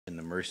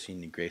mercy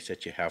and the grace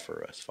that you have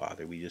for us,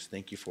 Father. We just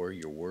thank you for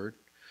your word.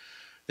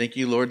 Thank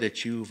you, Lord,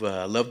 that you've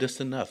loved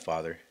us enough,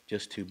 Father,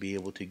 just to be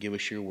able to give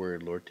us your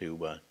word, Lord,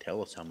 to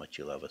tell us how much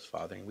you love us,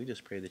 Father. And we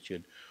just pray that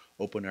you'd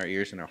open our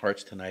ears and our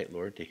hearts tonight,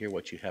 Lord, to hear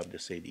what you have to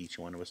say to each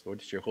one of us, Lord.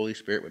 That your Holy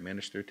Spirit would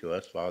minister to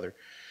us, Father,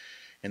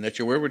 and that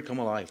your word would come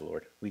alive,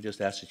 Lord. We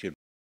just ask that you'd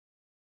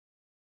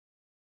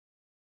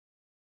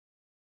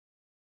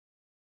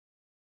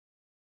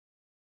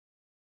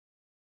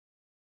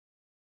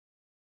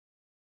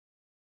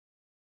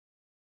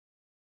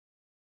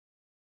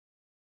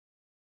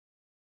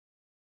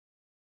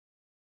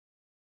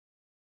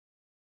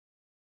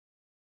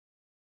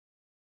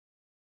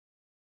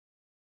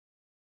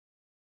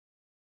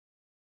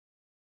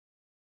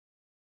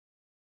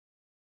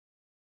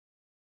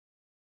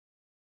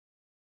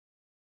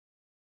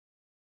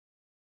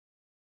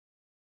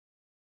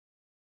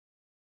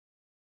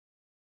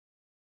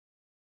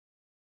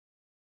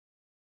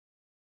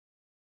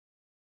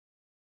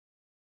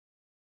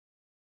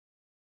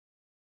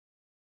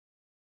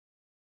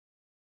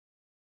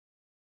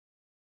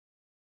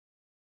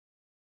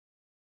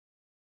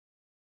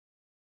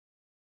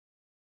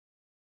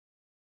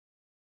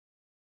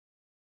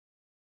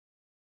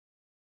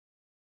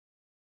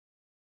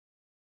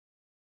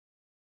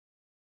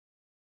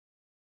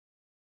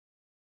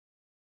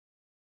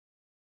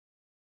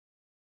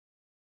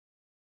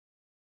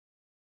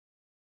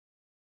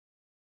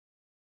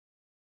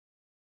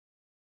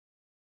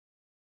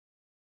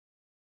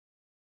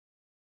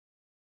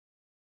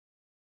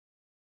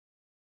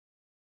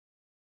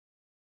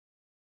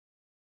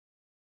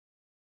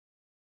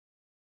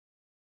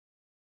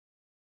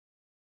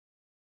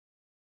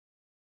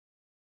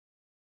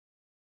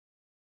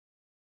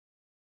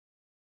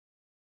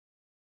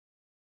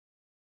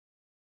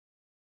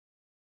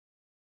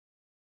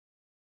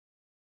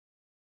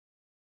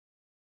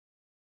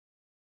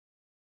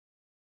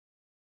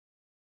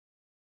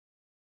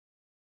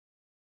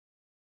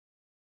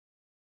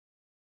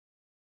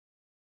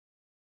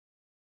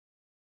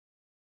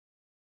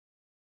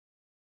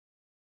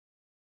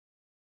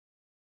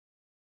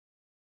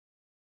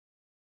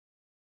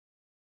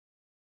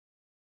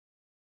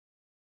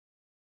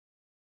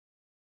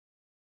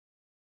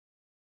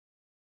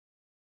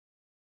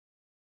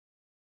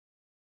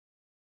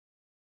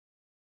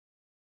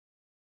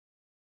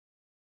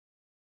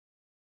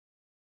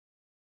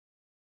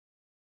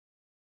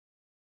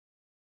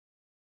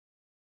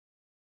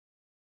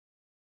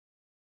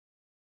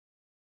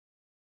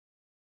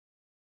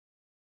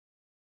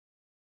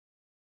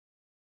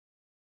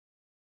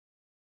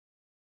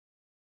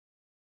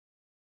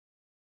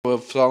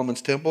of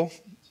Solomon's temple.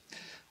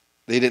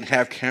 They didn't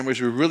have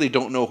cameras. We really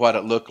don't know what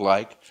it looked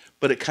like,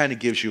 but it kind of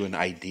gives you an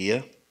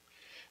idea.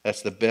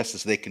 That's the best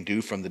as they can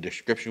do from the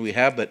description we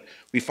have. But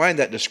we find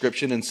that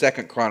description in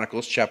 2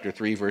 Chronicles chapter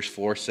 3, verse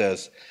 4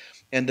 says,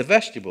 "And the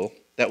vestibule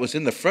that was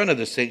in the front of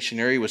the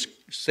sanctuary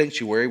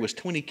was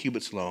 20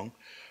 cubits long,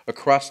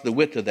 across the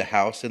width of the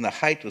house, and the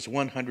height was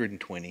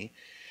 120.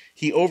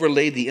 He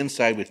overlaid the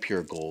inside with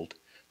pure gold.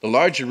 The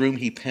larger room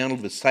he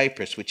paneled with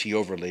cypress, which he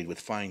overlaid with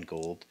fine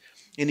gold.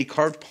 And he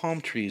carved palm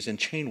trees and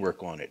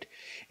chainwork on it.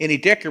 And he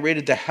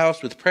decorated the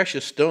house with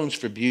precious stones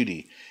for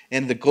beauty,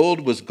 and the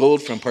gold was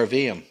gold from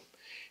Parvaim.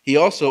 He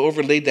also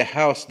overlaid the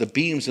house, the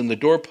beams and the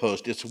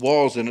doorpost, its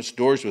walls and its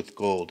doors with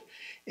gold.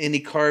 And he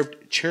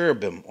carved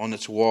cherubim on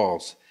its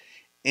walls.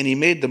 And he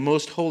made the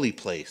most holy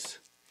place.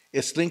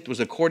 Its length was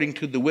according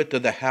to the width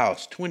of the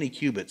house, 20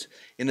 cubits,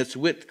 and its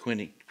width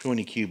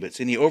 20 cubits.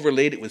 And he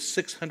overlaid it with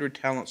 600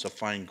 talents of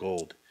fine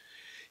gold."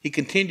 He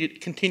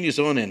continues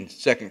on in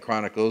 2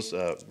 Chronicles,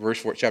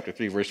 chapter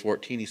 3, verse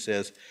 14. He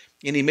says,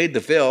 "And he made the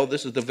veil,"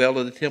 this is the veil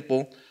of the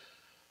temple,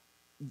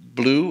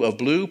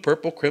 blue,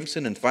 purple,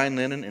 crimson, and fine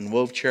linen, and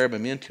wove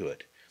cherubim into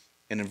it."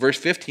 And in verse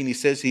 15, he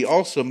says, "He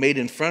also made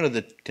in front of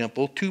the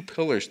temple 2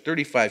 pillars,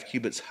 35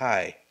 cubits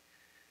high."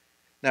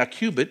 Now, a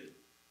cubit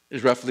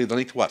is roughly the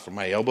length, what, from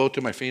my elbow to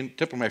my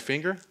tip of my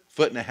finger?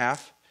 1.5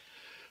 feet.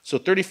 So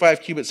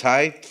 35 cubits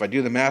high, if I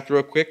do the math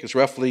real quick, is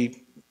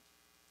roughly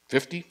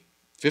 50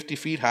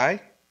 feet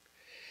high.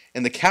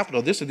 And the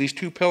capital, this are these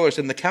 2 pillars,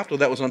 and the capital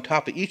that was on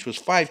top of each was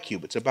 5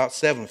 cubits, about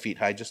 7 feet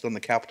high, just on the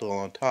capital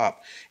on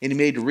top. And he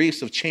made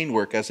wreaths of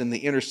chainwork as in the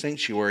inner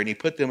sanctuary, and he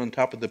put them on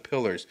top of the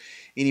pillars.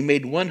 And he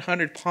made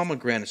 100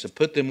 pomegranates and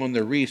put them on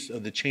the wreaths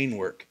of the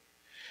chainwork.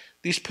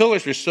 These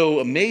pillars were so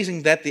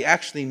amazing that they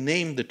actually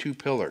named the 2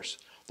 pillars.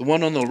 The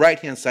one on the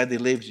right-hand side they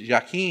named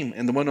Joachim,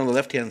 and the one on the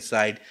left-hand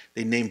side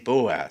they named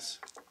Boaz.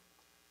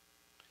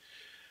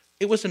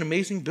 It was an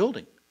amazing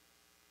building.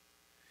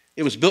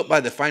 It was built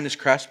by the finest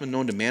craftsmen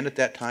known to man at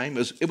that time.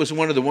 It was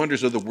one of the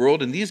wonders of the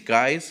world. And these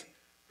guys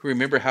who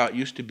remember how it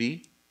used to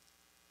be,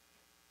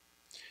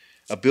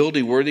 a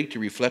building worthy to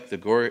reflect the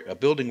glory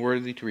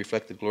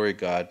of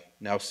God,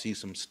 now see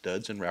some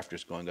studs and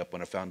rafters going up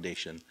on a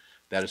foundation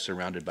that is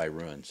surrounded by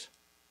ruins.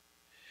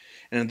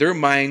 And in their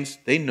minds,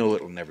 they know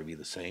it will never be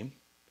the same.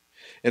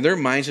 In their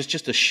minds, it's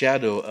just a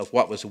shadow of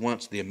what was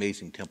once the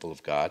amazing temple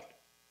of God.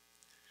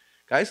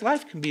 Guys,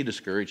 life can be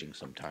discouraging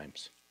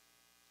sometimes.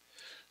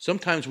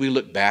 Sometimes we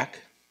look back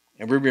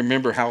and we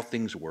remember how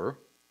things were,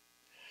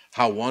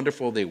 how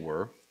wonderful they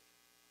were,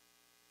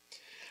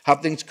 how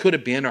things could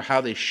have been or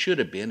how they should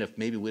have been if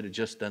maybe we'd have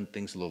just done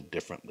things a little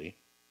differently.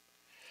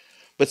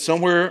 But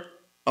somewhere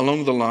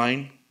along the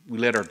line, we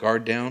let our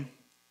guard down,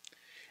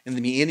 and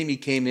the enemy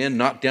came in,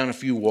 knocked down a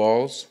few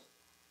walls,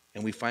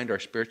 and we find our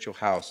spiritual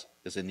house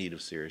is in need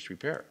of serious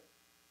repair.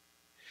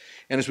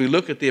 And as we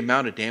look at the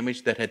amount of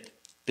damage that had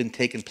been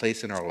taking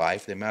place in our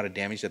life, the amount of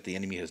damage that the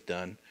enemy has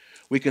done,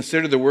 we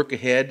consider the work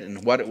ahead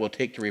and what it will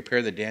take to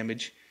repair the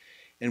damage,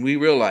 and we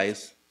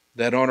realize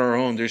that on our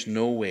own, there's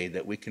no way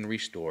that we can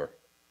restore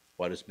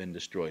what has been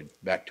destroyed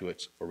back to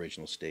its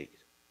original state.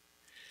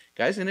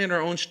 Guys, and in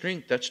our own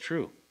strength, that's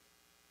true.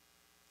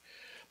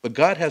 But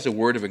God has a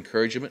word of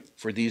encouragement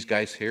for these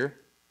guys here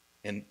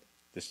in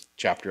this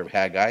chapter of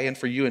Haggai, and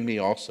for you and me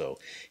also.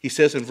 He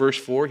says in verse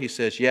 4, he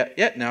says,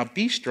 Yet now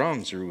be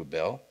strong,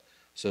 Zerubbabel,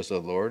 says the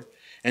Lord,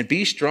 and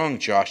be strong,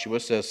 Joshua,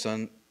 says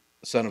son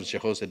of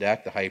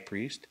Jehozadak, the high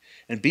priest,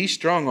 and be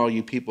strong, all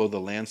you people of the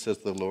land, says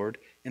the Lord,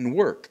 and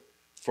work,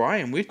 for I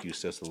am with you,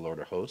 says the Lord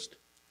of hosts,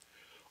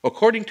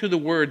 according to the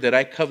word that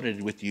I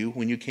covenanted with you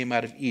when you came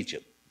out of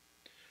Egypt.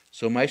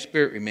 So my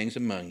spirit remains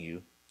among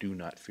you, do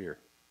not fear.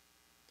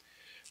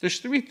 There's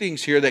three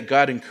things here that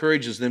God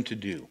encourages them to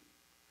do.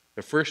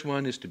 The first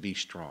one is to be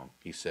strong,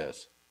 he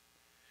says.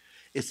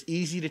 It's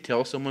easy to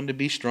tell someone to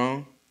be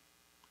strong.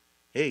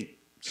 Hey,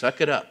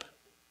 suck it up.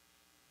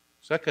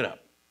 Suck it up.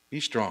 Be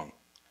strong.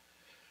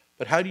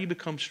 But how do you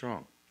become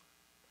strong?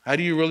 How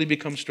do you really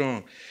become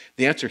strong?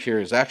 The answer here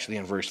is actually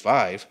in verse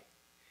 5.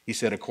 He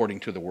said,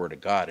 according to the word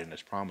of God and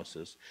his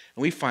promises.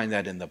 And we find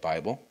that in the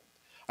Bible.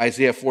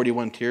 Isaiah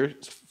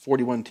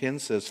 41:10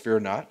 says, Fear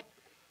not,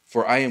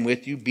 for I am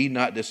with you. Be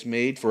not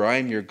dismayed, for I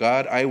am your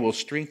God. I will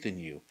strengthen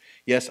you.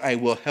 Yes, I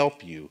will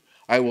help you.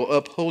 I will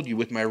uphold you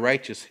with my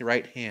righteous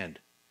right hand.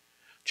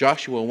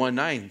 Joshua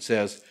 1:9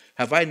 says,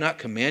 Have I not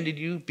commanded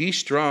you? Be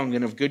strong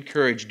and of good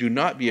courage. Do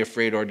not be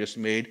afraid or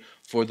dismayed,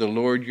 for the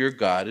Lord your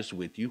God is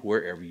with you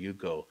wherever you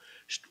go.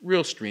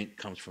 Real strength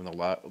comes from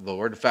the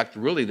Lord. In fact,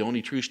 really the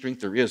only true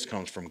strength there is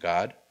comes from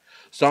God.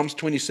 Psalms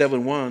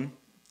 27:1,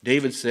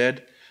 David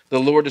said, The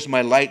Lord is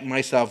my light and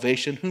my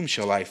salvation. Whom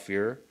shall I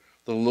fear?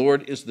 The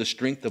Lord is the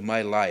strength of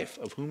my life.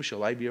 Of whom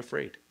shall I be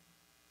afraid?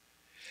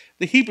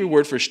 The Hebrew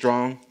word for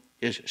strong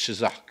is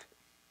shazak,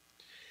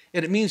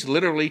 and it means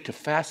literally to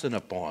fasten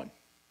upon.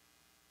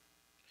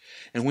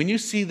 And when you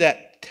see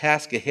that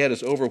task ahead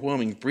is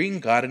overwhelming, bring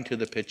God into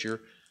the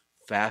picture,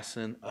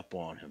 fasten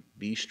upon him,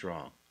 be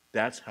strong.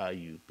 That's how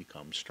you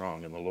become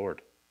strong in the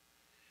Lord.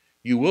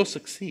 You will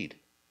succeed.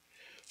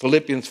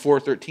 Philippians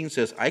 4:13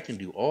 says, I can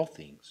do all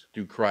things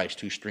through Christ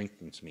who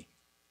strengthens me.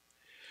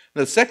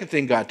 Now, the second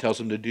thing God tells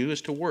him to do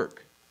is to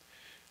work.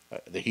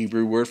 The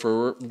Hebrew word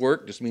for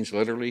work just means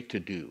literally to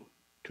do,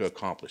 to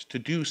accomplish, to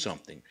do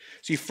something.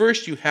 See,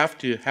 first you have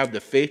to have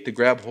the faith to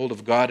grab hold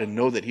of God and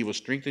know that he will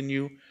strengthen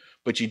you,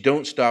 but you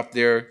don't stop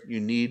there. You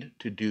need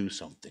to do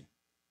something.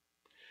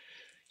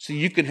 See,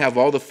 you can have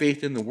all the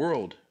faith in the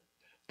world,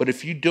 but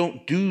if you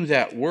don't do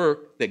that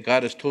work that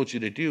God has told you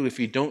to do, if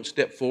you don't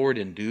step forward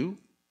and do,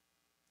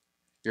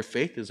 your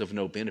faith is of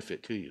no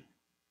benefit to you.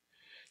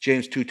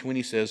 James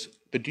 2:20 says,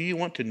 But do you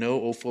want to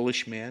know, O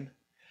foolish man,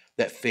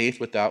 that faith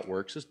without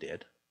works is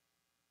dead?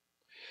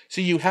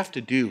 See, you have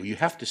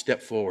to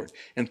step forward.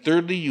 And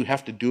thirdly, you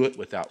have to do it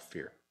without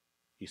fear,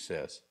 he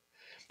says.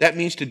 That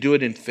means to do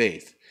it in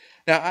faith.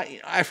 Now,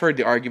 I've heard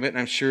the argument, and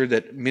I'm sure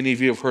that many of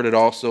you have heard it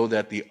also,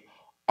 that the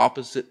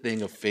opposite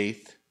thing of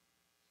faith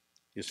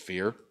is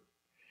fear.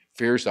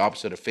 Fear is the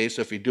opposite of faith.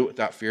 So if you do it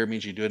without fear, it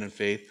means you do it in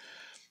faith.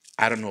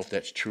 I don't know if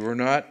that's true or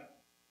not.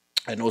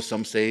 I know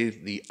some say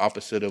the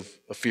opposite of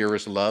fear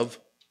is love.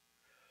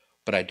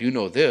 But I do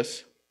know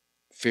this.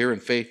 Fear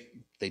and faith,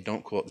 they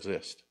don't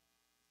coexist.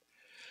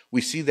 We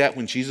see that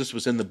when Jesus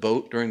was in the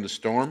boat during the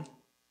storm,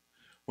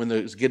 when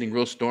it was getting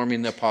real stormy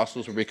and the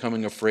apostles were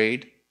becoming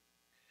afraid.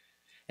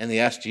 And they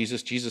asked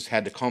Jesus. Jesus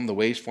had to calm the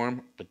waves for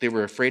them, but they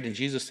were afraid. And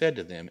Jesus said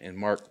to them in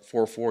Mark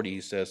 4:40,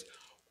 he says,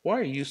 Why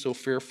are you so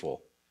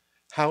fearful?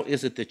 How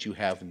is it that you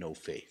have no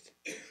faith?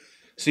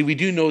 See, we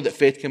do know that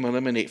faith can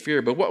eliminate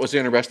fear, but what was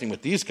interesting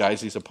with these guys,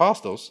 these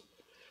apostles,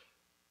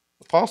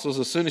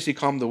 as soon as he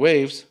calmed the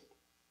waves,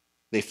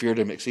 they feared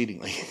him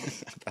exceedingly.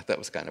 I thought that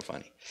was kind of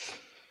funny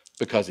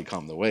because he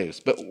calmed the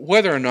waves. But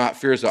whether or not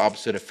fear is the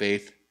opposite of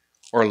faith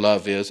or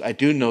love is, I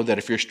do know that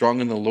if you're strong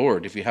in the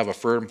Lord, if you have a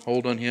firm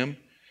hold on him,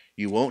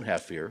 you won't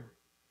have fear.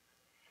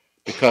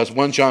 Because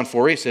 1 John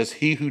 4:8 says,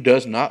 He who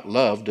does not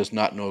love does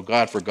not know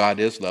God, for God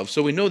is love.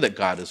 So we know that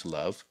God is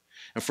love.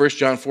 And 1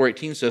 John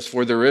 4:18 says,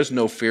 For there is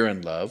no fear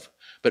in love,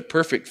 but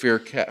perfect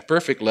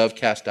love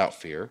casts out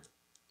fear.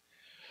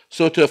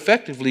 So to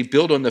effectively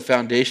build on the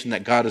foundation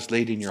that God has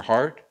laid in your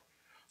heart,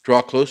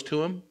 draw close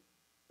to him,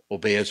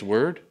 obey his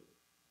word,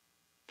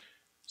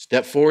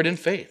 step forward in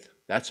faith.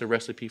 That's a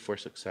recipe for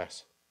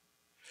success.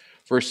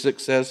 Verse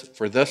 6 says,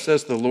 For thus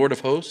says the Lord of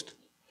hosts,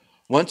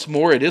 Once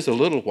more it is a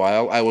little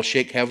while, I will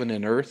shake heaven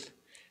and earth,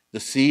 the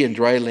sea and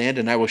dry land,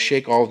 and I will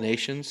shake all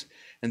nations,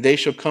 and they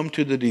shall come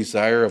to the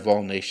desire of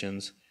all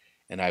nations,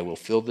 and I will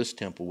fill this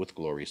temple with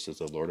glory, says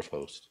the Lord of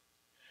hosts.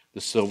 The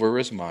silver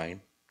is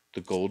mine,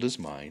 the gold is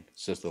mine,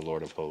 says the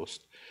Lord of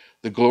hosts.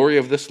 The glory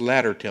of this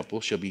latter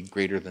temple shall be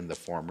greater than the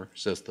former,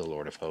 says the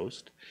Lord of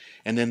hosts.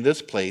 And in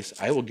this place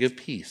I will give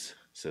peace,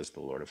 says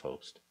the Lord of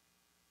hosts.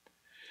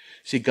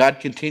 See, God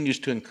continues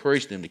to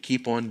encourage them to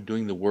keep on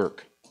doing the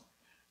work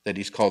that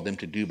he's called them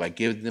to do by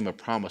giving them a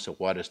promise of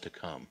what is to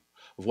come,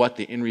 of what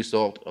the end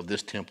result of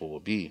this temple will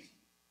be.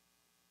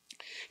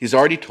 He's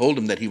already told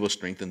them that he will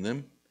strengthen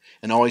them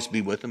and always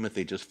be with them if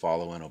they just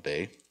follow and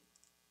obey.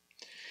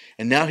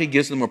 And now he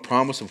gives them a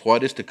promise of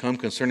what is to come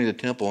concerning the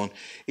temple. And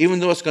even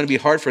though it's going to be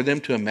hard for them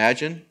to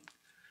imagine,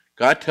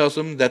 God tells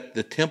them that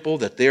the temple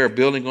that they are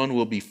building on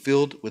will be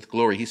filled with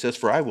glory. He says,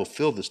 "For I will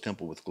fill this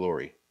temple with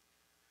glory."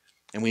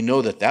 And we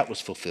know that that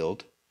was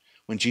fulfilled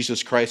when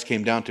Jesus Christ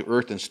came down to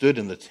earth and stood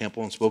in the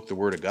temple and spoke the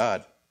word of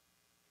God.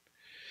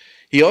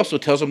 He also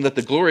tells them that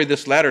the glory of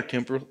this latter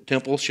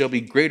temple shall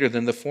be greater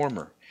than the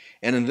former,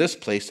 and in this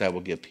place I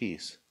will give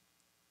peace.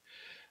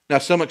 Now,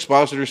 some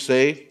expositors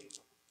say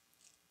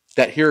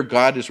that here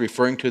God is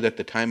referring to at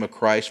the time of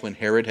Christ when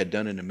Herod had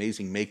done an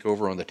amazing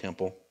makeover on the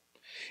temple.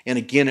 And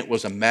again, it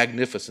was a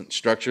magnificent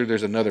structure.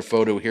 There's another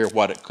photo here of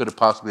what it could have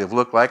possibly have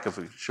looked like if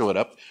we show it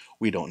up.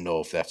 We don't know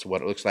if that's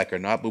what it looks like or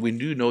not, but we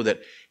do know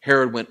that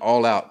Herod went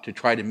all out to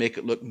try to make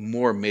it look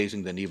more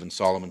amazing than even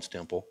Solomon's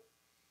temple.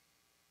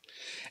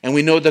 And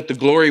we know that the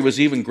glory was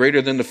even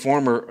greater than the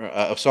former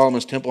of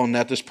Solomon's temple, and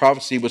that this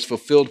prophecy was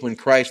fulfilled when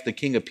Christ, the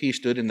King of Peace,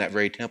 stood in that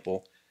very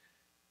temple.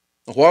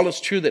 While it's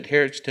true that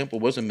Herod's temple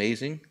was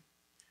amazing,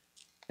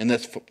 and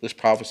that this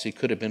prophecy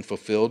could have been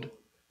fulfilled,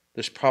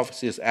 this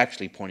prophecy is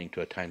actually pointing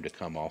to a time to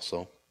come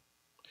also,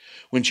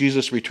 when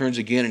Jesus returns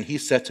again and he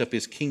sets up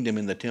his kingdom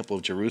in the temple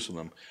of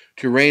Jerusalem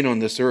to reign on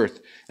this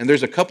earth. And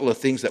there's a couple of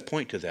things that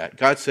point to that.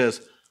 God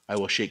says, "I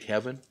will shake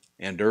heaven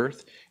and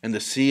earth and the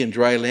sea and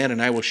dry land,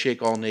 and I will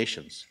shake all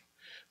nations."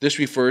 This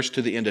refers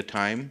to the end of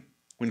time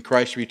when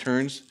Christ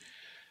returns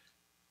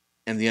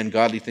and the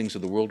ungodly things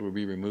of the world will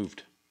be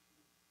removed.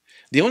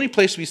 The only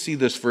place we see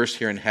this verse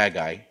here in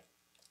Haggai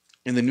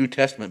in the New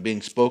Testament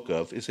being spoke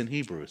of is in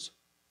Hebrews,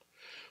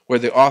 where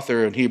the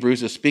author in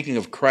Hebrews is speaking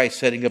of Christ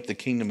setting up the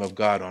kingdom of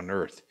God on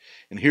earth.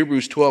 In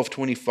Hebrews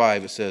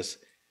 12:25 it says,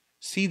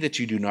 "See that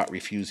you do not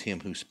refuse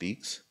him who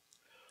speaks,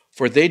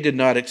 for they did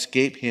not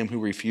escape him who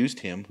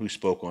refused him who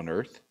spoke on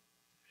earth.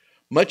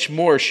 Much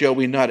more shall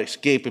we not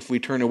escape if we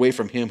turn away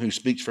from him who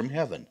speaks from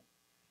heaven,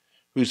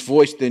 whose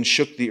voice then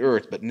shook the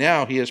earth. But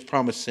now he has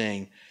promised,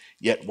 saying,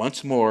 Yet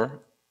once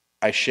more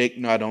I shake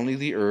not only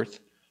the earth,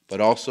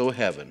 but also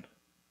heaven."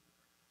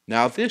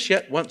 Now this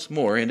 "yet once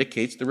more"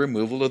 indicates the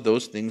removal of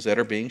those things that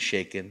are being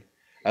shaken,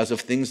 as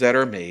of things that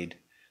are made,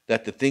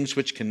 that the things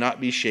which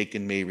cannot be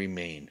shaken may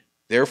remain.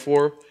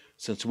 Therefore,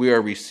 since we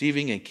are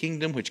receiving a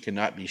kingdom which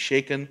cannot be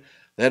shaken,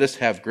 let us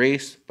have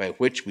grace by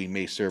which we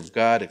may serve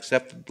God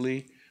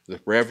acceptably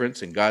with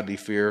reverence and godly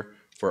fear,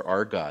 for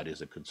our God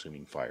is a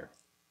consuming fire.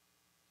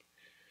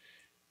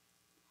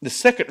 The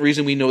second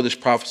reason we know this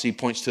prophecy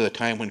points to the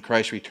time when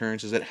Christ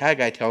returns is that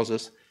Haggai tells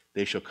us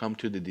they shall come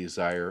to the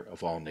desire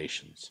of all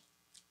nations.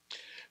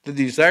 The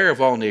desire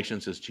of all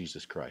nations is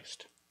Jesus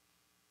Christ.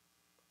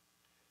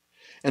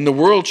 And the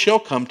world shall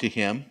come to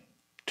him,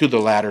 to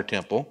the latter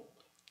temple,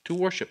 to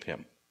worship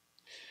him.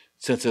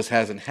 Since this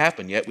hasn't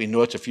happened yet, we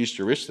know it's a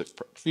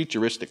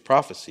futuristic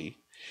prophecy.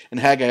 And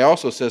Haggai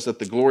also says that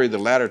the glory of the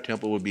latter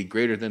temple would be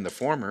greater than the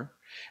former.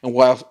 And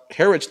while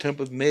Herod's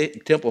temple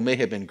may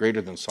have been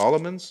greater than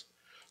Solomon's,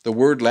 the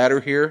word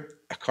latter here,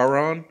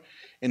 akaron,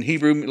 in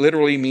Hebrew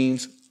literally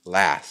means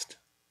last.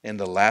 And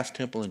the last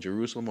temple in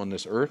Jerusalem on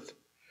this earth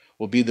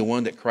will be the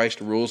one that Christ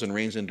rules and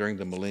reigns in during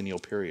the millennial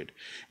period.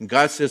 And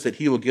God says that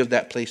he will give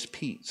that place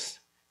peace.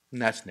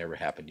 And that's never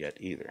happened yet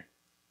either.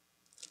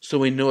 So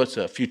we know it's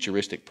a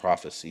futuristic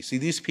prophecy. See,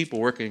 these people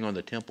working on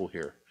the temple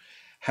here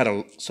had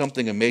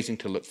something amazing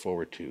to look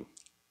forward to.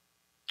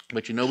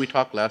 But we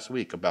talked last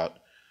week about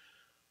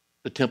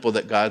the temple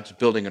that God's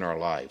building in our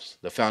lives,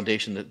 the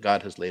foundation that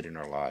God has laid in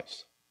our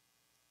lives.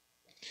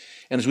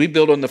 And as we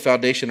build on the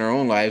foundation in our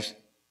own lives,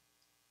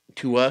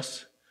 to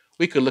us,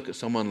 we could look at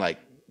someone like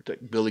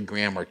Billy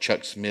Graham or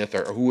Chuck Smith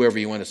or whoever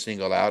you want to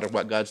single out or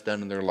what God's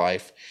done in their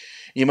life.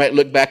 You might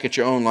look back at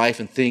your own life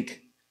and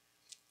think,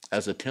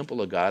 as a temple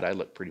of God, I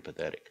look pretty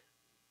pathetic.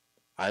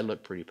 I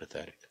look pretty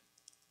pathetic.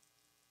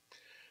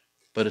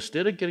 But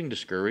instead of getting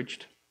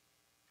discouraged,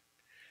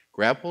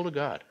 grab hold of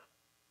God.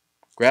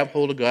 Grab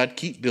hold of God,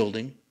 keep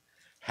building,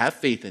 have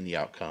faith in the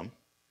outcome.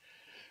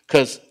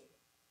 Because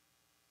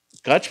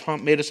God's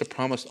made us a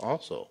promise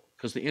also.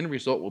 Because the end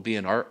result will be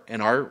in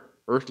our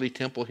earthly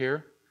temple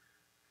here.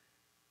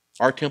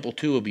 Our temple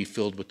too will be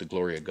filled with the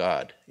glory of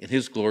God, and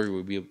his glory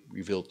will be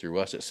revealed through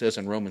us. It says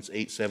in Romans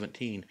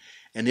 8:17,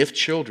 "And if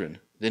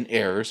children, then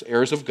heirs,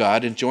 heirs of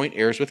God, and joint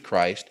heirs with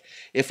Christ,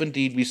 if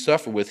indeed we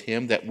suffer with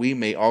him, that we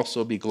may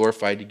also be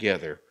glorified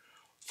together.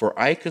 For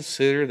I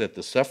consider that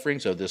the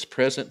sufferings of this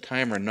present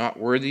time are not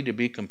worthy to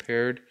be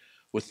compared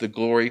with the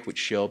glory which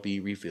shall be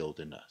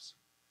revealed in us."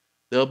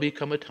 There'll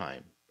become a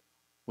time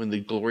when the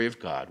glory of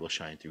God will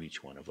shine through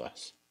each one of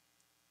us.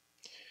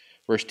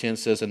 Verse 10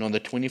 says, "And on the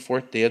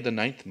 24th day of the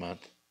 9th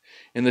month,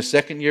 in the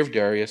 2nd year of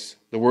Darius,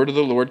 the word of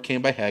the Lord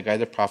came by Haggai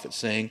the prophet,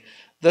 saying,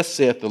 Thus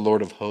saith the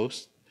Lord of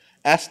hosts,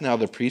 Ask now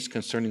the priest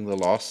concerning the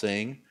law,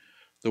 saying,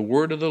 The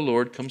word of the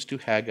Lord comes to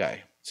Haggai."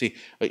 See,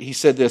 he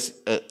said this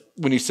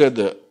when he said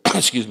the,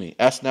 excuse me,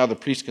 "Ask now the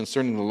priest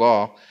concerning the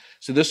law."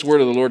 So this word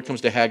of the Lord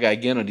comes to Haggai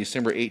again on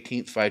December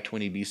 18th,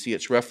 520 BC.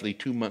 It's roughly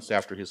 2 months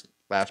after his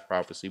last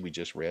prophecy we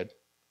just read.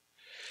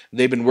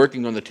 They've been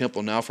working on the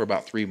temple now for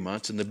about 3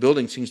 months, and the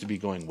building seems to be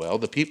going well.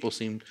 The people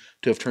seem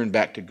to have turned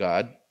back to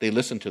God. They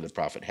listened to the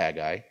prophet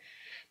Haggai,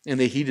 and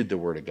they heeded the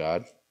word of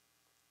God.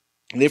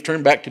 And they've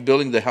turned back to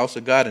building the house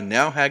of God, and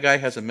now Haggai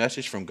has a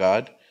message from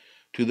God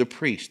to the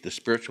priests, the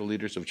spiritual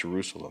leaders of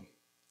Jerusalem.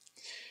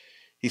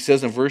 He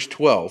says in verse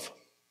 12,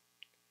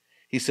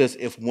 he says,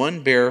 "If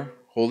one bear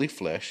holy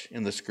flesh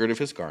in the skirt of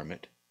his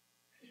garment,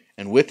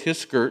 and with his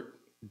skirt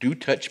do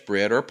touch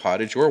bread or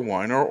pottage or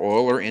wine or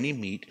oil or any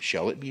meat,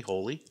 shall it be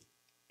holy?"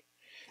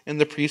 And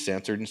the priests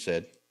answered and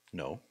said,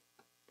 "No."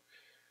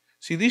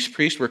 See, these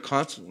priests were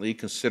constantly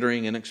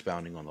considering and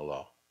expounding on the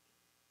law.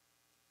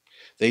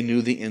 They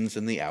knew the ins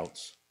and the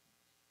outs.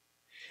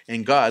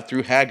 And God,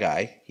 through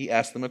Haggai, he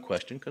asked them a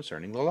question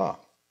concerning the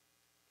law.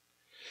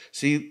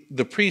 See,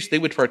 the priests, they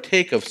would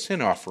partake of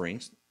sin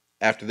offerings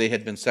after they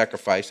had been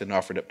sacrificed and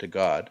offered up to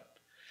God.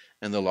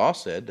 And the law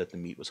said that the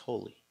meat was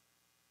holy.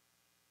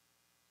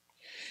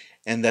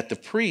 And that the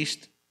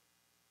priest,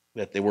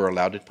 that they were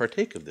allowed to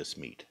partake of this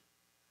meat.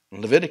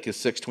 In Leviticus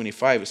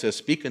 6:25, it says,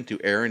 "Speak unto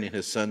Aaron and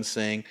his sons,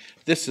 saying,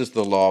 This is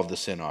the law of the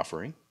sin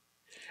offering.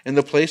 In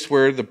the place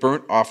where the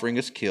burnt offering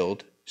is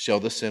killed, shall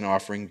the sin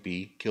offering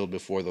be killed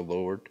before the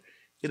Lord.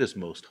 It is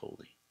most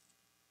holy.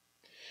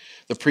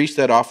 The priest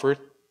that offereth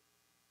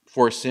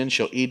for sin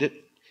shall eat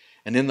it,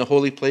 and in the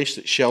holy place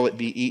shall it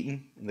be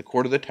eaten, in the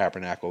court of the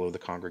tabernacle of the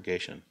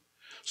congregation."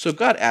 So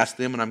God asked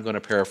them, and I'm going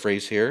to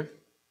paraphrase here,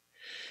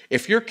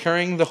 if you're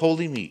carrying the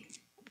holy meat,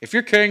 if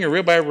you're carrying a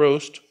ribeye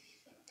roast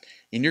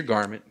in your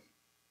garment,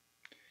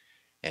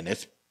 and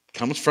it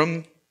comes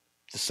from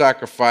the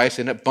sacrifice,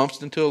 and it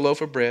bumps into a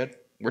loaf of bread,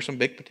 or some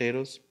baked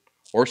potatoes,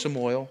 or some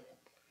oil,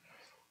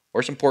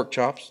 or some pork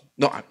chops.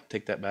 No, I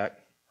take that back.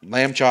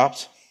 Lamb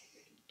chops.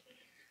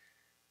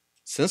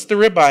 Since the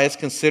ribeye is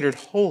considered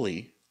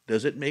holy,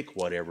 does it make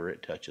whatever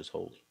it touches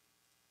holy?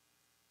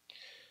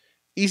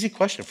 Easy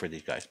question for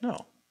these guys.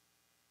 No.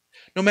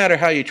 No matter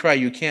how you try,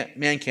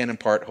 man can't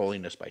impart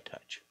holiness by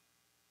touch.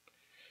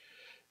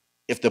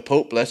 If the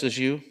Pope blesses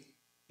you,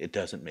 it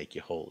doesn't make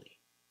you holy.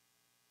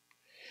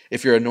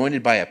 If you're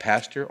anointed by a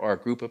pastor or a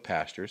group of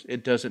pastors,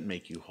 it doesn't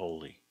make you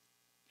holy.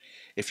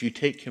 If you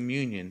take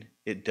communion,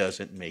 it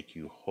doesn't make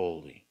you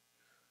holy.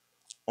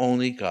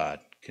 Only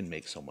God can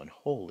make someone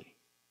holy.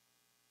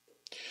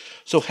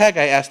 So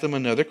Haggai asked them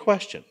another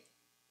question.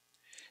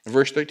 In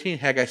verse 13,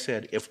 Haggai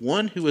said, "If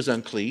one who is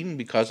unclean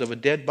because of a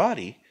dead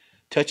body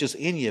touches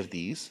any of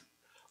these,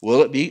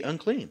 will it be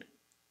unclean?"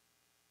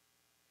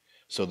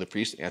 So the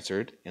priest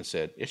answered and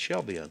said, "It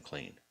shall be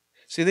unclean."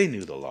 See, they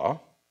knew the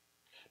law.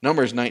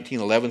 Numbers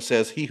 19:11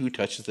 says, "He who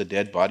touches the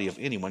dead body of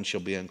anyone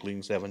shall be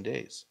unclean 7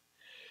 days."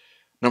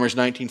 Numbers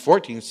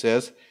 19:14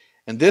 says,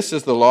 "And this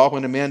is the law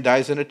when a man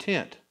dies in a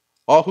tent.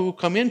 All who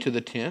come into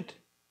the tent,"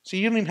 see,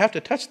 you don't even have to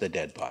touch the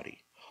dead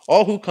body.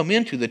 "All who come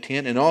into the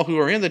tent and all who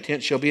are in the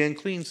tent shall be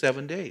unclean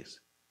 7 days."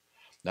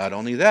 Not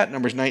only that,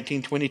 Numbers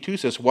 19:22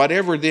 says,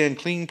 "Whatever the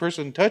unclean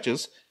person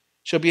touches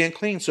shall be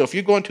unclean." So if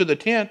you go into the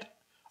tent,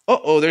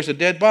 there's a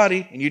dead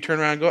body, and you turn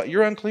around and go,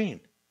 you're unclean.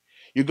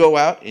 You go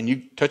out and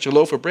you touch a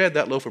loaf of bread,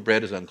 that loaf of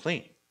bread is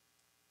unclean.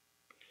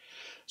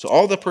 So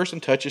all the person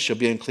touches shall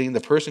be unclean.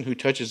 The person who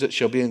touches it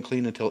shall be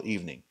unclean until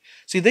evening.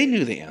 See, they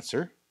knew the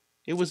answer.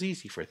 It was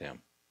easy for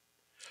them.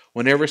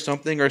 Whenever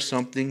something or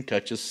something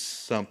touches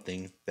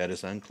something that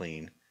is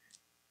unclean,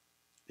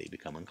 they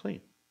become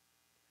unclean.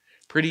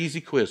 Pretty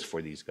easy quiz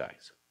for these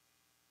guys.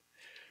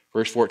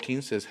 Verse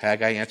 14 says,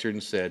 Haggai answered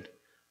and said,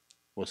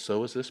 "Well,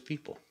 so is this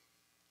people.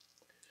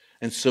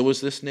 And so is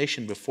this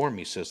nation before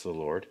me, says the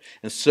Lord.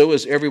 And so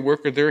is every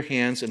work of their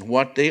hands, and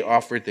what they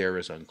offer there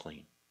is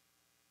unclean."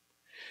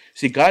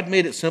 See, God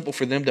made it simple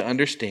for them to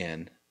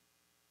understand.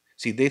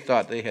 See, they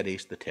thought they had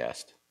aced the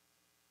test.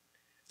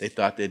 They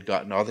thought they'd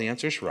gotten all the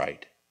answers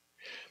right.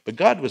 But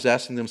God was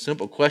asking them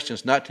simple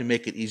questions, not to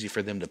make it easy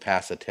for them to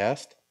pass a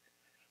test,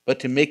 but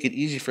to make it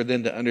easy for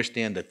them to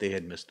understand that they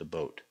had missed the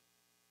boat.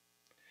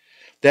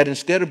 That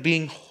instead of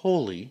being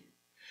holy,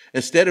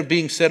 instead of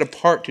being set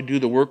apart to do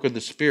the work of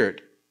the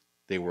Spirit,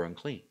 they were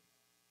unclean.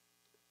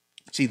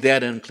 See, they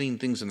had unclean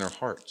things in their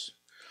hearts,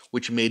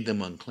 which made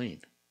them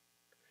unclean.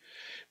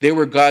 They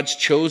were God's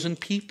chosen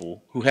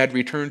people who had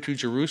returned to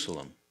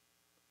Jerusalem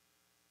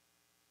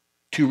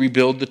to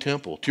rebuild the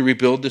temple, to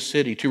rebuild the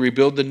city, to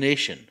rebuild the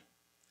nation.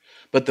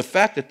 But the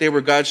fact that they were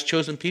God's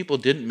chosen people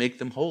didn't make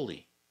them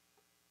holy.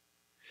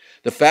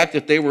 The fact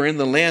that they were in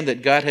the land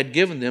that God had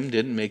given them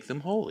didn't make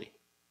them holy.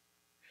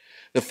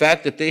 The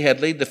fact that they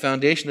had laid the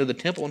foundation of the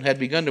temple and had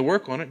begun to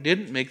work on it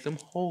didn't make them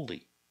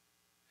holy.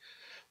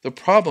 The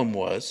problem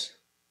was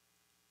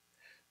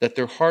that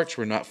their hearts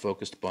were not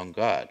focused upon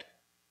God.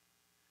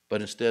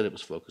 but instead it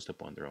was focused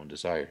upon their own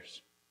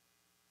desires.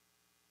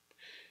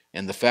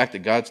 And the fact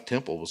that God's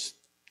temple was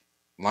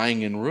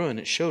lying in ruin,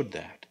 it showed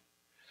that.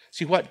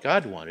 See, what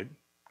God wanted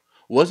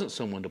wasn't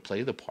someone to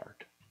play the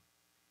part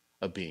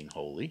of being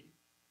holy.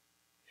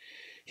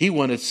 He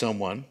wanted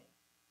someone,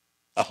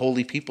 a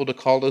holy people, to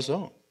call his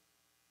own.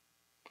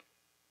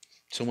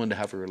 Someone to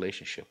have a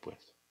relationship with.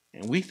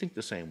 And we think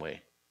the same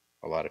way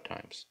a lot of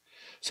times.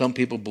 Some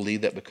people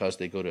believe that because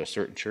they go to a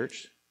certain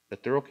church,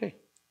 that they're okay.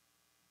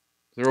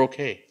 They're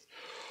okay.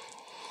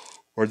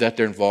 Or that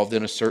they're involved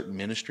in a certain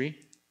ministry.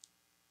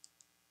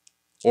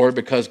 Or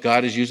because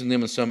God is using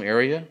them in some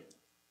area,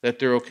 that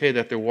they're okay,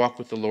 that their walk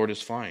with the Lord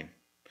is fine.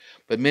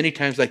 But many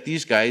times, like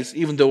these guys,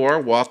 even though our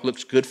walk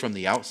looks good from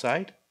the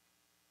outside,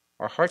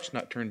 our heart's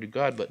not turned to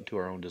God, but into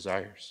our own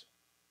desires.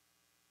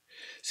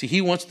 See,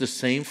 he wants the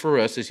same for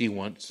us as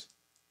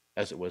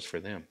it was for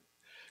them.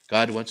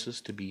 God wants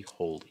us to be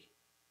holy.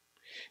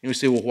 And we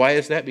say, well, why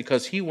is that?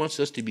 Because he wants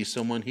us to be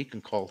someone he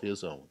can call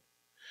his own.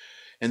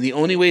 And the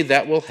only way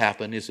that will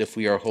happen is if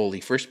we are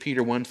holy. 1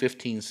 Peter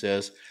 1:15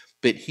 says,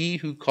 but he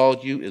who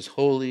called you is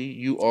holy,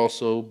 you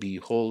also be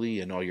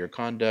holy in all your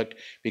conduct,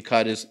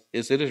 because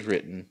as it is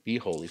written, be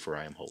holy, for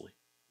I am holy.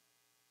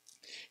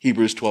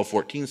 Hebrews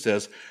 12:14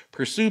 says,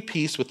 pursue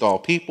peace with all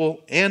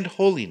people and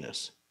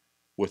holiness,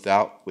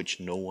 without which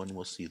no one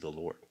will see the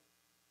Lord.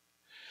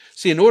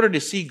 See, in order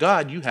to see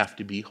God, you have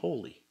to be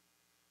holy.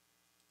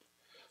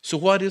 So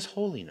what is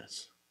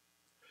holiness?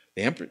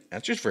 The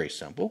answer is very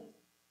simple.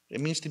 It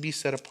means to be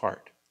set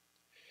apart.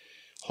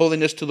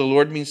 Holiness to the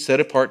Lord means set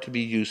apart to be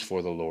used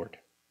for the Lord.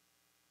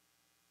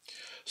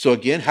 So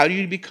again, how do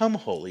you become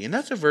holy? And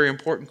that's a very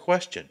important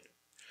question,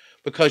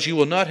 because you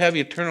will not have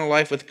eternal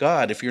life with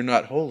God if you're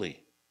not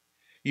holy.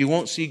 You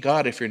won't see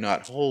God if you're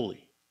not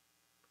holy.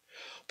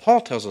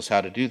 Paul tells us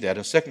how to do that.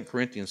 In 2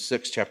 Corinthians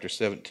 6, chapter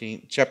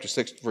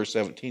 6, verse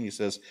 17, he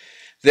says,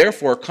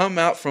 therefore come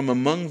out from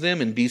among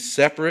them and be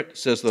separate,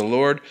 says the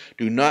Lord.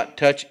 Do not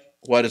touch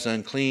what is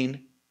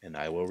unclean, and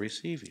I will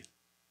receive you.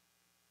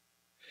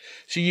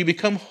 So you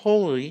become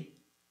holy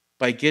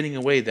by getting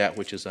away from that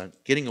which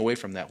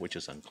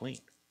is unclean,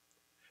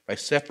 by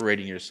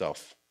separating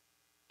yourself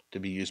to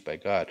be used by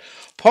God.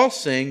 Paul's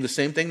saying the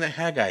same thing that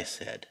Haggai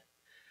said.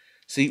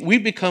 See, we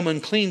become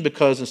unclean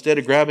because instead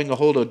of grabbing a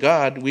hold of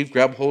God, we've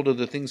grabbed hold of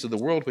the things of the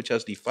world which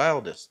has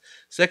defiled us.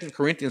 2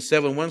 Corinthians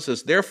 7:1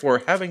 says,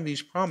 therefore, having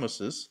these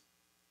promises,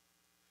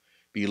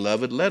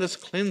 beloved, let us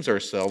cleanse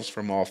ourselves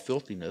from all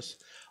filthiness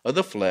of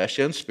the flesh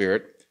and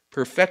spirit,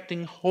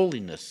 perfecting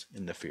holiness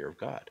in the fear of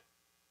God.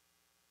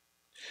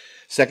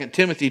 2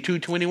 Timothy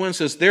 2:21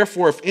 says,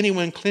 therefore, if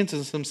anyone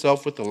cleanses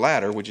himself with the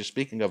latter, which is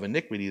speaking of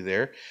iniquity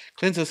there,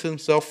 cleanses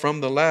himself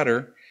from the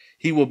latter,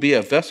 he will be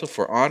a vessel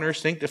for honor,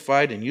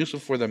 sanctified and useful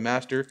for the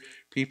master,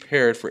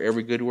 prepared for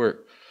every good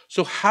work.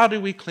 So how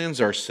do we cleanse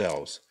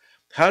ourselves?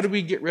 How do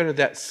we get rid of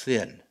that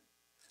sin,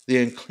 the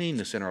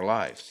uncleanness in our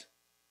lives?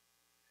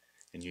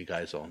 And you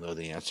guys all know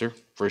the answer.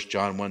 1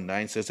 John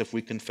 1:9 says, if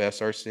we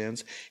confess our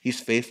sins, he's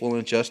faithful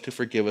and just to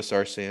forgive us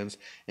our sins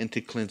and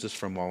to cleanse us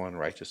from all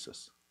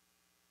unrighteousness.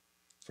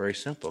 Very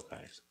simple,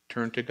 guys.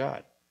 Turn to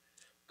God.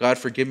 God,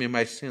 forgive me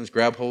my sins.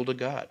 Grab hold of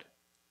God.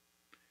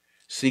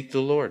 Seek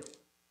the Lord.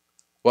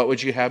 What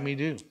would you have me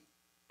do?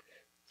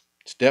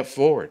 Step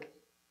forward.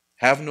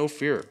 Have no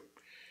fear.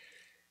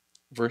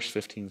 Verse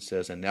 15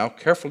 says, and now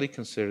carefully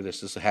consider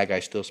this. This is Haggai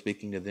still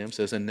speaking to them.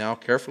 Says, and now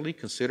carefully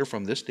consider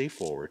from this day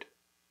forward,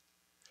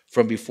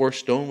 from before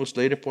stone was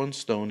laid upon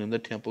stone in the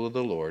temple of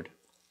the Lord,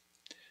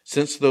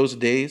 since those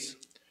days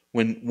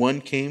when one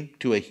came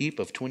to a heap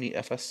of 20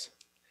 ephahs,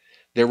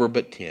 there were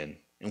but 10.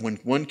 And when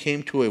one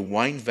came to a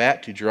wine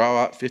vat to draw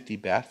out 50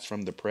 baths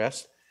from the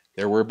press,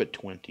 there were but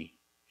 20.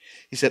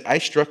 He said, I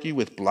struck you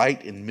with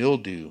blight and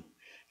mildew,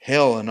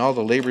 hell and all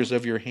the labors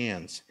of your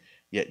hands,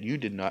 yet you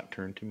did not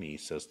turn to me,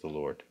 says the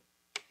Lord.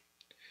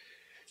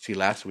 See,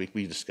 last week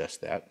we discussed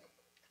that.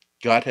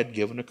 God had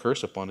given a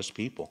curse upon his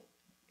people.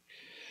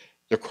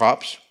 Their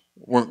crops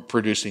weren't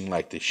producing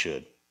like they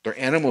should. Their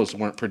animals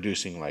weren't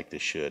producing like they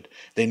should.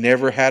 They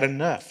never had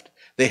enough.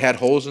 They had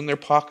holes in their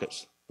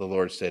pockets, the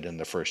Lord said in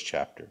the first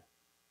chapter.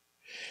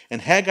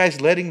 And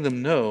Haggai's letting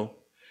them know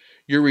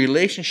your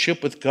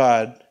relationship with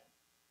God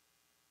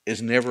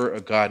is never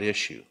a God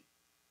issue.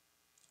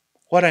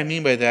 What I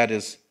mean by that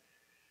is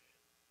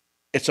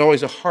it's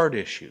always a heart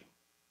issue.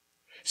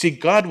 See,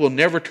 God will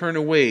never turn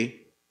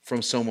away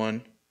from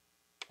someone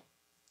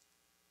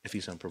if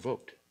he's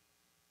unprovoked.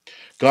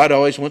 God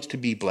always wants to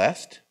be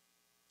blessed.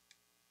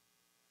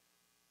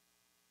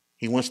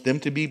 He wants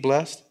them to be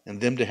blessed and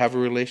them to have a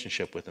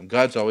relationship with him.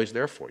 God's always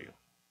there for you.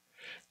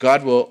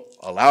 God will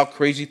allow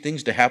crazy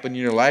things to happen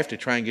in your life to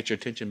try and get your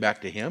attention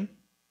back to him,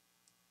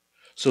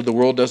 so the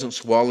world doesn't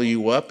swallow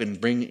you up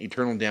and bring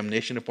eternal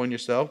damnation upon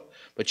yourself.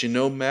 But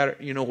no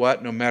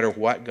matter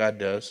what God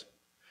does,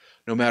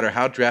 no matter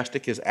how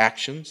drastic his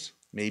actions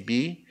may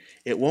be,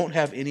 it won't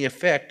have any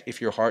effect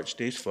if your heart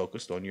stays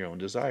focused on your own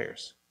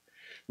desires.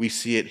 We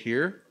see it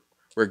here,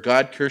 where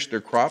God cursed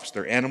their crops,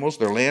 their animals,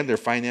 their land, their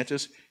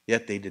finances,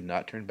 yet they did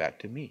not turn back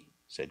to me,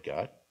 said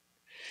God.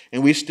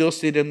 And we still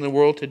see it in the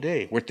world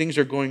today, where things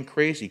are going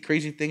crazy.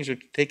 Crazy things are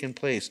taking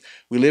place.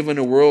 We live in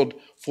a world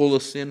full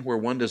of sin where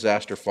one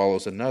disaster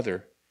follows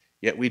another,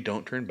 yet we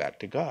don't turn back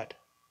to God.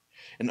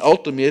 And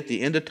ultimately, at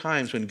the end of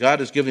times, when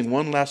God is giving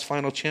one last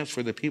final chance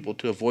for the people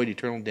to avoid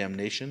eternal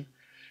damnation,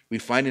 we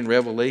find in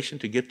Revelation,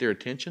 to get their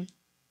attention,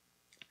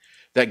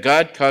 that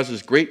God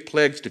causes great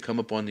plagues to come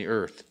upon the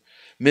earth.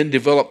 Men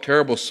develop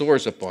terrible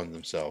sores upon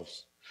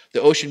themselves.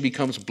 The ocean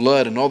becomes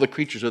blood, and all the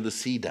creatures of the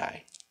sea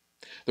die.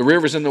 The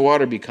rivers and the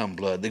water become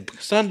blood. The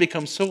sun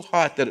becomes so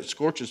hot that it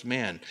scorches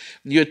man.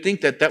 You would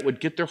think that that would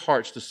get their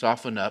hearts to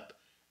soften up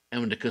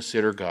and to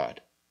consider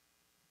God.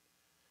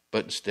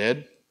 But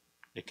instead,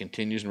 it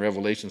continues in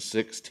Revelation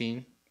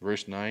 16,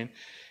 verse 9,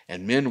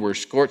 and men were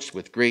scorched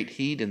with great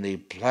heat, and they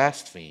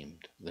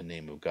blasphemed the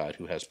name of God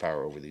who has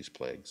power over these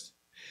plagues.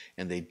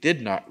 And they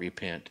did not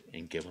repent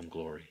and give him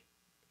glory.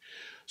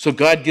 So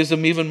God gives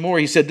them even more.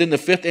 He said, then the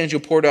fifth angel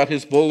poured out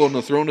his bowl on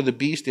the throne of the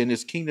beast, and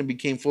his kingdom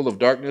became full of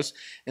darkness,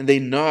 and they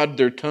gnawed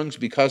their tongues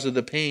because of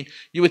the pain.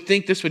 You would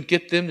think this would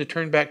get them to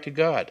turn back to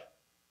God.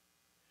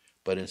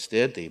 But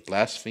instead, they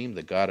blasphemed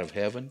the God of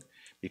heaven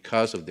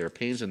because of their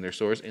pains and their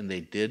sores, and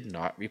they did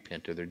not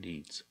repent of their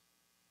deeds.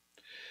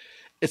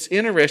 It's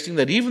interesting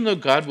that even though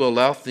God will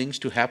allow things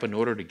to happen in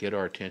order to get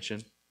our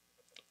attention,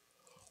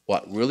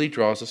 what really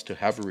draws us to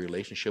have a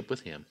relationship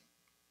with him,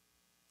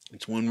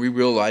 it's when we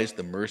realize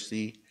the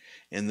mercy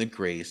and the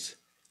grace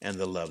and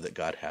the love that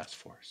God has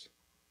for us.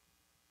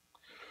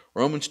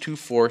 Romans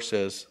 2:4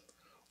 says,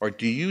 or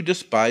do you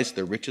despise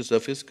the riches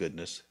of his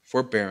goodness,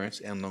 forbearance,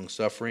 and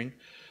longsuffering,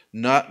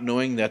 not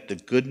knowing that the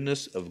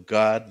goodness of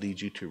God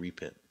leads you to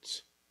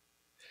repentance?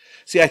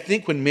 See, I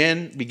think when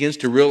man begins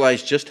to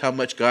realize just how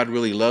much God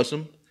really loves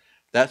him,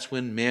 that's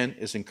when man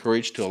is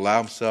encouraged to allow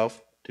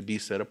himself to be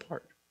set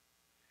apart,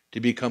 to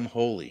become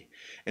holy,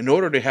 in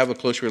order to have a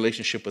close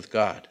relationship with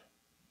God.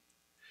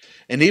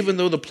 And even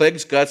though the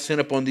plagues God sent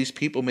upon these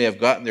people may have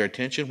gotten their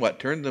attention, what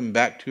turned them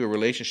back to a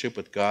relationship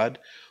with God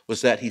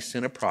was that he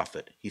sent a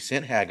prophet. He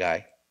sent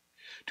Haggai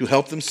to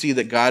help them see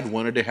that God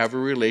wanted to have a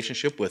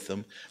relationship with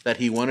them, that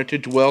he wanted to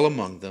dwell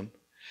among them.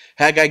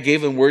 Haggai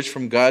gave them words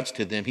from God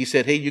to them. He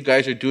said, hey, you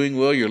guys are doing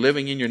well. You're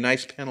living in your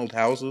nice paneled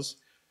houses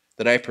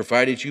that I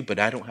provided you, but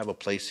I don't have a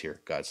place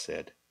here, God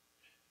said.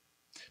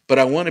 But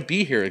I want to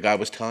be here, God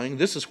was telling.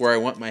 This is where I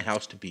want my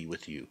house to be,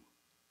 with you,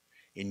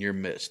 in your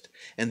midst.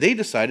 And they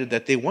decided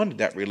that they wanted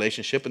that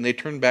relationship, and they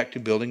turned back to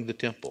building the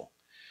temple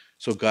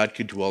so God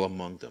could dwell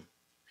among them.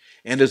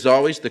 And as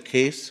always the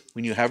case,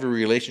 when you have a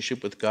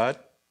relationship with God,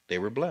 they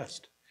were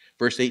blessed.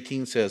 Verse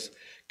 18 says,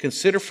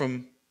 consider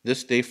from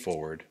this day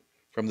forward,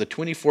 from the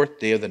 24th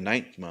day of the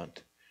 9th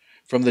month,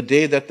 from the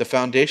day that the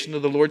foundation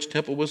of the Lord's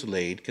temple was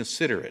laid,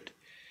 consider it.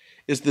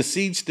 Is the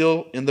seed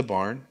still in the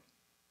barn?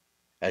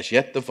 As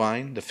yet the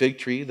vine, the fig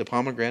tree, the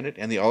pomegranate,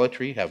 and the olive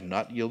tree have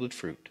not yielded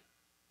fruit.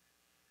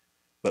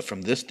 But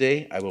from this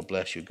day I will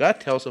bless you.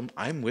 God tells them,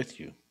 I'm with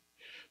you.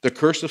 The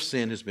curse of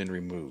sin has been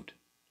removed.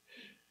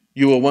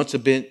 You will once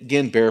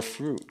again bear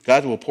fruit.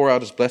 God will pour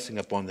out his blessing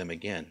upon them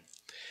again.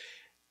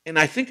 And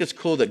I think it's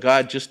cool that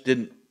God just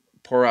didn't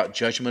pour out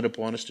judgment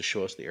upon us to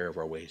show us the error of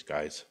our ways,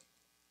 guys.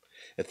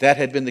 If that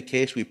had been the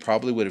case, we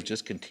probably would have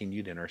just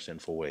continued in our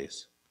sinful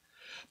ways.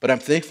 But I'm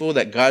thankful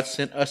that God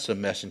sent us a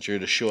messenger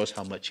to show us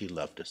how much he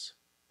loved us.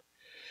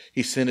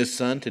 He sent his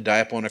son to die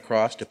upon a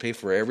cross to pay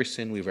for every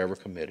sin we've ever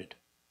committed.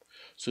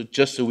 So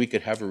we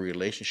could have a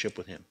relationship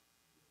with him.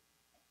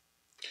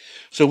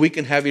 So we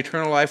can have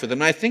eternal life with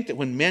him. And I think that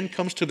when man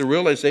comes to the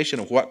realization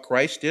of what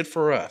Christ did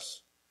for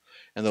us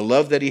and the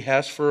love that he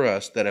has for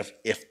us, that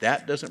if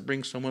that doesn't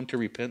bring someone to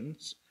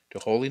repentance, to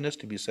holiness,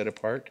 to be set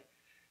apart,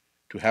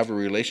 to have a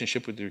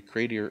relationship with the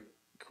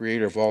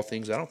creator of all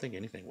things, I don't think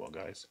anything will,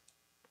 guys.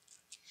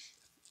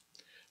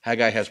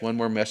 Haggai has one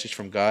more message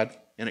from God,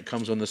 and it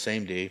comes on the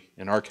same day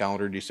in our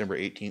calendar, December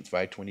 18th,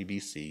 520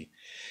 BC.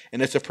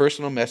 And it's a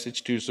personal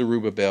message to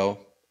Zerubbabel,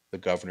 the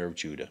governor of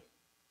Judah.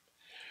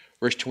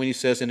 Verse 20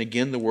 says, and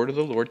again the word of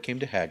the Lord came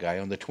to Haggai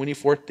on the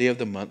 24th day of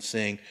the month,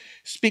 saying,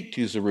 speak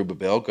to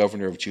Zerubbabel,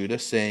 governor of Judah,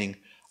 saying,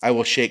 I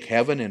will shake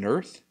heaven and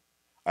earth.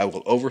 I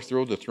will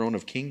overthrow the throne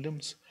of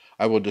kingdoms.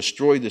 I will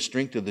destroy the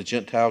strength of the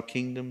Gentile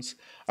kingdoms.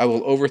 I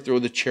will overthrow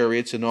the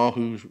chariots and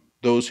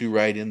those who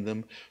ride in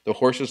them. The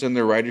horses and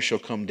their riders shall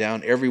come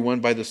down, every one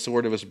by the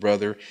sword of his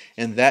brother.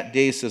 And that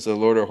day, says the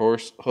Lord of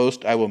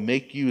hosts, I will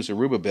make you,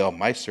 Zerubbabel,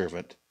 my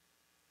servant,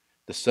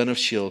 the son of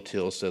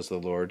Shealtiel, says the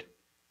Lord,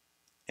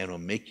 and will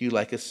make you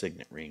like a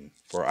signet ring,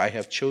 for I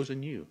have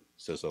chosen you,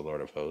 says the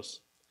Lord of hosts.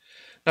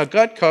 Now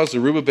God calls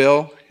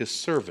Zerubbabel his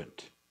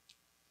servant.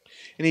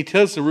 And he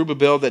tells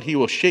Zerubbabel that he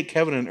will shake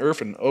heaven and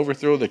earth and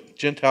overthrow the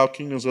Gentile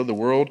kingdoms of the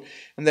world,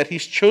 and that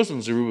he's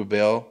chosen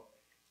Zerubbabel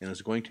and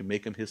is going to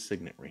make him his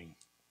signet ring.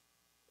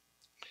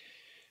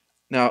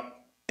 Now,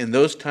 in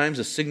those times,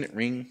 a signet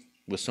ring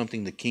was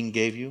something the king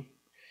gave you.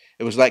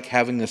 It was like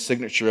having the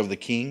signature of the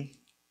king.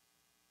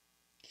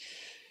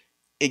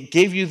 It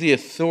gave you the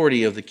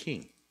authority of the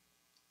king.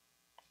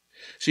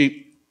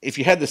 See, if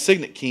you had the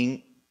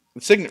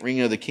signet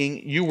ring of the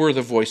king, you were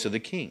the voice of the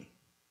king.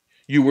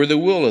 You were the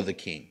will of the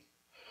king.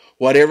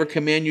 Whatever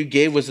command you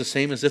gave was the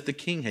same as if the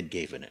king had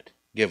given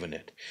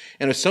it.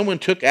 And if someone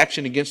took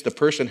action against the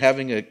person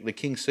having the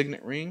king's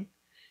signet ring,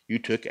 you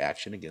took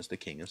action against the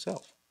king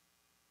himself.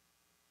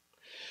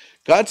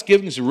 God's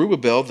giving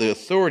Zerubbabel the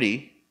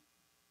authority,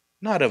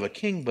 not of a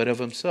king, but of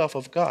himself,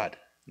 of God.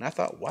 And I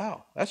thought,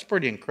 wow, that's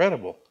pretty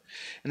incredible.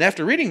 And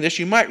after reading this,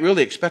 you might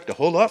really expect a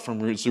whole lot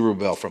from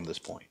Zerubbabel from this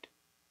point.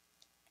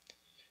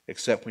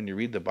 Except when you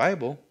read the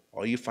Bible,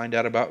 all you find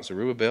out about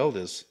Zerubbabel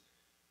is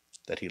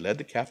that he led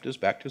the captives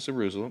back to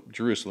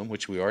Jerusalem,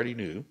 which we already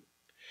knew.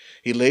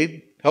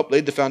 He helped lay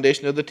the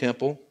foundation of the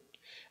temple,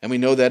 and we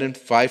know that in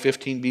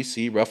 515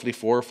 BC, roughly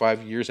 4 or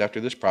 5 years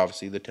after this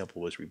prophecy, the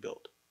temple was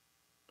rebuilt.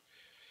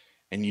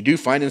 And you do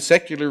find in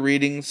secular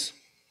readings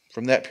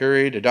from that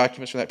period, the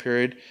documents from that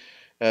period,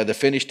 the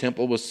finished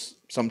temple was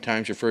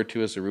sometimes referred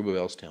to as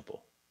Zerubbabel's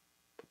temple.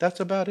 But that's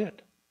about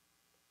it.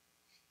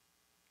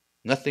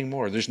 Nothing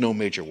more. There's no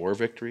major war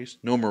victories,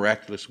 no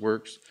miraculous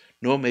works,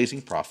 no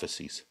amazing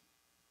prophecies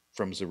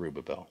from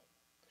Zerubbabel.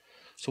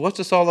 So what's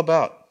this all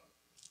about?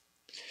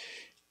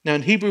 Now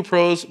in Hebrew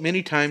prose,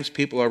 many times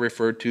people are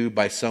referred to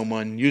by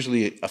someone,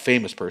 usually a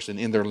famous person,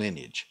 in their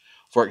lineage.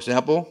 For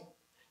example,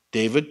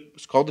 David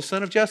was called the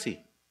son of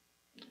Jesse.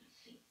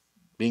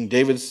 Being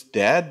David's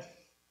dad,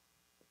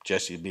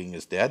 Jesse being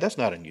his dad, that's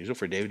not unusual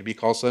for David to be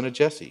called son of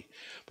Jesse.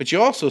 But you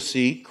also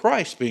see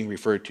Christ being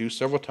referred to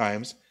several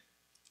times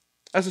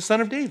as the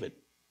son of David.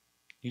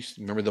 You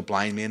remember the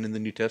blind man in the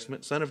New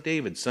Testament? Son of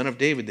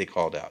David they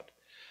called out.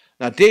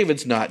 Now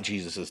David's not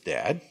Jesus'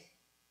 dad,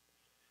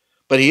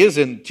 but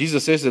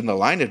Jesus is in the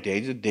line of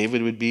David.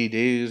 David would be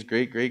David's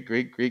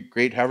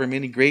great, however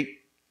many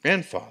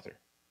great-grandfather.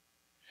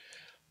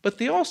 But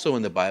they also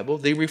in the Bible,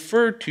 they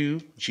referred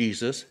to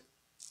Jesus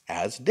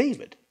as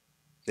David.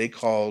 They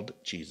called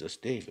Jesus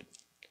David.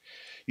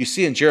 You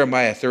see in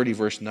Jeremiah 30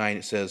 verse 9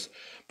 it says,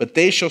 "But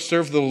they shall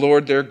serve the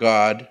Lord their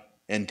God,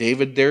 and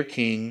David their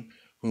king,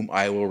 whom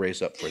I will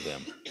raise up for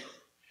them."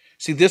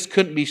 See, this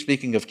couldn't be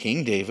speaking of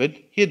King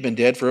David. He had been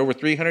dead for over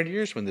 300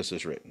 years when this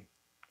is written.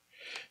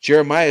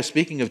 Jeremiah is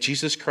speaking of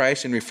Jesus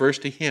Christ and refers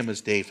to him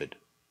as David.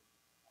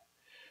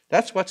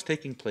 That's what's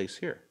taking place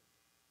here.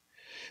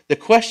 The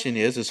question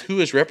is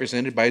who is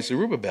represented by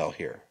Zerubbabel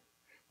here?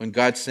 When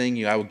God's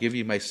saying, I will give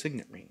you my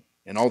signet ring,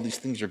 and all these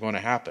things are going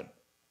to happen.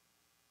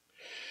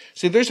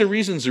 See, there's a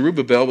reason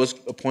Zerubbabel was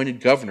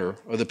appointed governor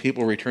of the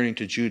people returning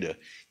to Judah.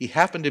 He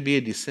happened to be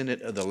a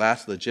descendant of the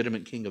last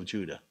legitimate king of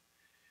Judah,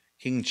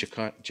 King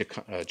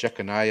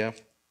Jeconiah,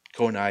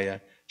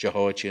 Coniah,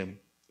 Jehoiakim,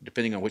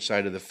 depending on which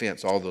side of the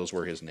fence, all those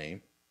were his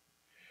name.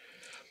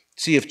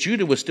 See, if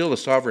Judah was still a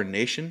sovereign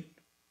nation,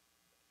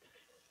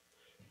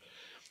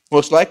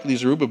 most likely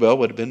Zerubbabel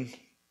would have been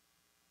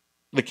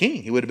the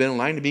king. He would have been in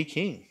line to be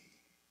king.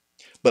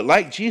 But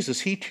like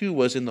Jesus, he too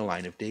was in the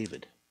line of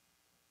David.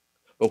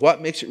 But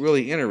what makes it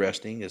really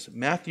interesting is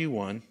Matthew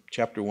 1,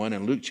 chapter 1,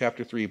 and Luke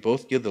chapter 3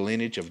 both give the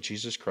lineage of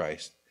Jesus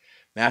Christ.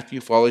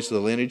 Matthew follows the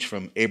lineage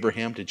from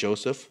Abraham to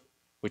Joseph,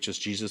 which is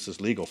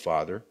Jesus' legal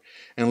father.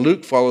 And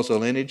Luke follows the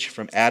lineage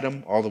from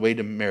Adam all the way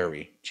to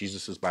Mary,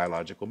 Jesus'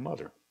 biological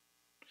mother.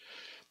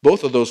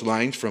 Both of those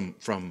lines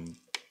from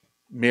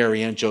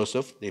Mary and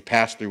Joseph, they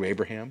pass through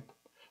Abraham.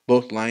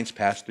 Both lines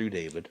pass through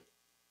David.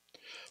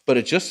 But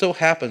it just so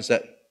happens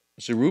that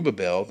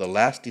Zerubbabel, the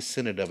last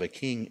descendant of a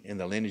king in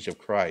the lineage of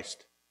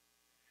Christ,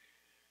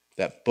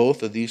 that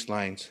both of these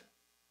lines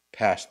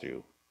passed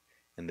through.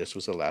 And this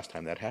was the last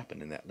time that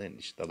happened in that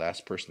lineage, the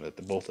last person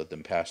that both of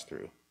them passed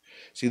through.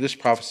 See, this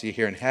prophecy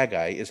here in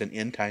Haggai is an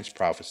end times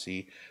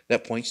prophecy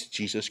that points to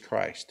Jesus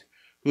Christ,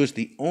 who is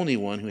the only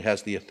one who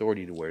has the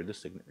authority to wear the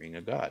signet ring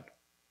of God.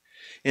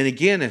 And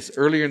again, as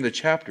earlier in the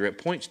chapter, it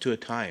points to a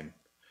time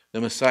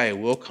the Messiah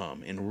will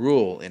come and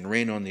rule and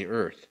reign on the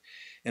earth,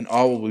 and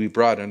all will be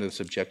brought under the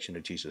subjection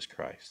of Jesus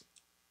Christ.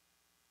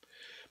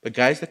 But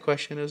guys, the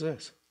question is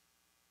this.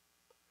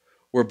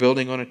 We're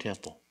building on a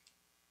temple.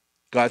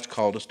 God's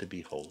called us to be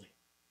holy.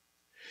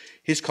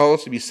 He's called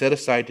us to be set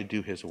aside to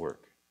do his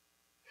work.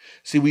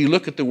 See, we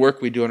look at the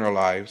work we do in our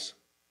lives,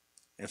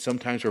 and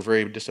sometimes we're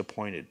very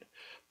disappointed.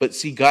 But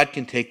see, God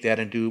can take that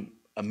and do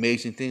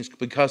amazing things,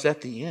 because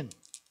at the end,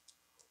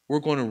 we're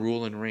going to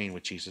rule and reign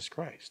with Jesus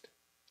Christ.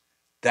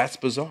 That's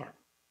bizarre.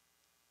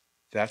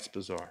 That's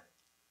bizarre.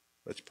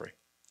 Let's pray.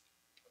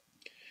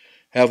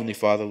 Heavenly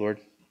Father,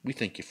 Lord, we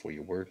thank you for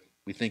your word.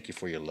 We thank you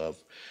for your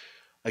love.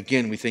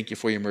 Again, we thank you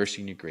for your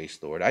mercy and your grace,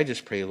 Lord. I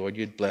just pray, Lord,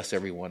 you'd bless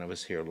every one of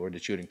us here, Lord,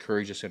 that you would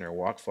encourage us in our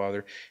walk,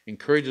 Father.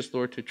 Encourage us,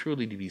 Lord, to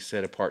truly be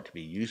set apart, to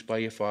be used by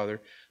you,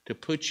 Father, to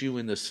put you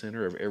in the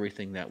center of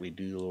everything that we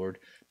do, Lord,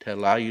 to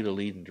allow you to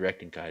lead and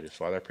direct and guide us,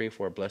 Father. I pray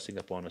for a blessing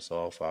upon us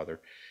all,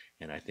 Father,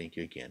 and I thank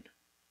you again.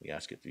 We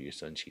ask it through your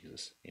Son,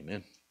 Jesus.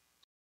 Amen.